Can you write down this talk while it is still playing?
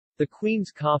The Queen's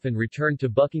coffin returned to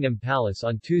Buckingham Palace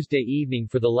on Tuesday evening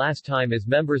for the last time as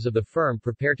members of the firm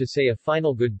prepare to say a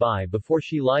final goodbye before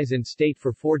she lies in state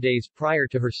for 4 days prior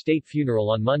to her state funeral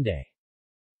on Monday.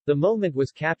 The moment was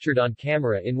captured on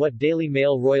camera in what Daily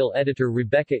Mail royal editor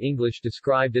Rebecca English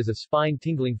described as a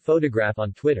spine-tingling photograph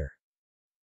on Twitter.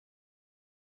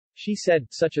 She said,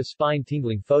 "Such a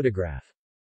spine-tingling photograph."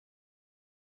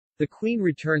 The Queen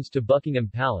returns to Buckingham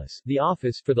Palace, the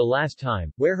office, for the last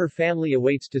time, where her family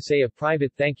awaits to say a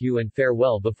private thank you and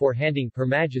farewell before handing Her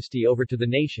Majesty over to the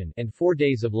nation, and 4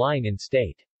 days of lying in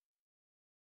state.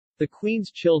 The Queen's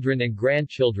children and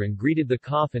grandchildren greeted the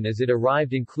coffin as it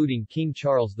arrived, including King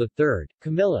Charles III,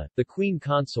 Camilla, the Queen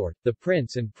Consort, the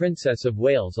Prince and Princess of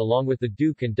Wales along with the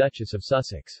Duke and Duchess of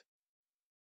Sussex.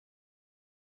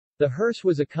 The hearse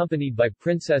was accompanied by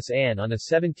Princess Anne on a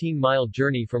 17-mile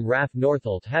journey from RAF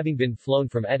Northolt, having been flown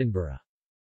from Edinburgh.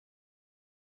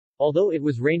 Although it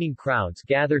was raining, crowds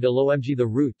gathered along the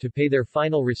route to pay their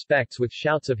final respects with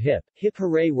shouts of hip, hip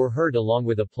hooray were heard along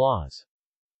with applause.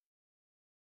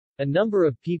 A number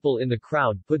of people in the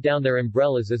crowd put down their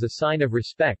umbrellas as a sign of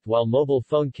respect while mobile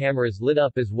phone cameras lit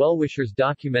up as well-wishers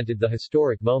documented the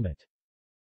historic moment.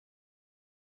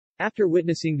 After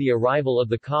witnessing the arrival of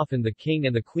the coffin, the King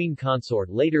and the Queen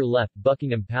Consort later left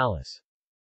Buckingham Palace.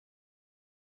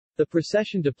 The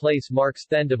procession to place marks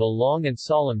the end of a long and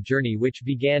solemn journey which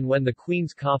began when the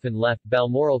Queen's coffin left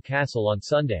Balmoral Castle on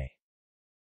Sunday.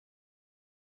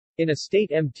 In a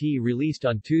statement released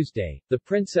on Tuesday, the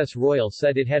Princess Royal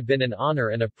said it had been an honor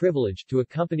and a privilege to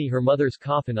accompany her mother's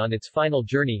coffin on its final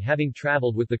journey, having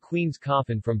traveled with the Queen's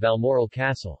coffin from Balmoral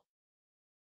Castle.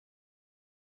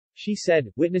 She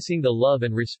said, "Witnessing the love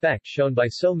and respect shown by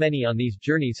so many on these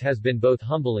journeys has been both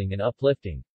humbling and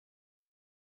uplifting.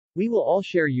 We will all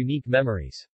share unique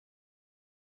memories.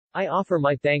 I offer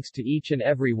my thanks to each and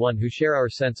every one who share our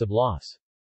sense of loss.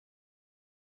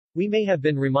 We may have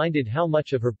been reminded how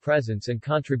much of her presence and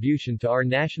contribution to our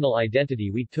national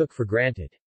identity we took for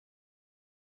granted."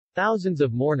 Thousands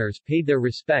of mourners paid their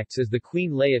respects as the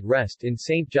Queen lay at rest in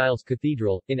St. Giles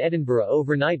Cathedral, in Edinburgh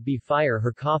overnight before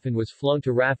her coffin was flown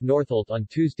to RAF Northolt on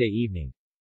Tuesday evening.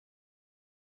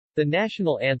 The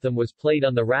national anthem was played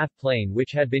on the RAF plane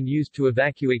which had been used to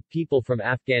evacuate people from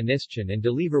Afghanistan and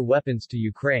deliver weapons to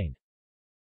Ukraine.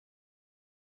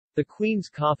 The Queen's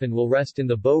coffin will rest in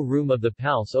the Bow Room of the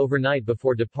Palace overnight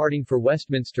before departing for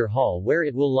Westminster Hall, where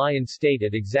it will lie in state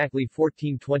at exactly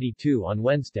 14:22 on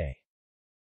Wednesday.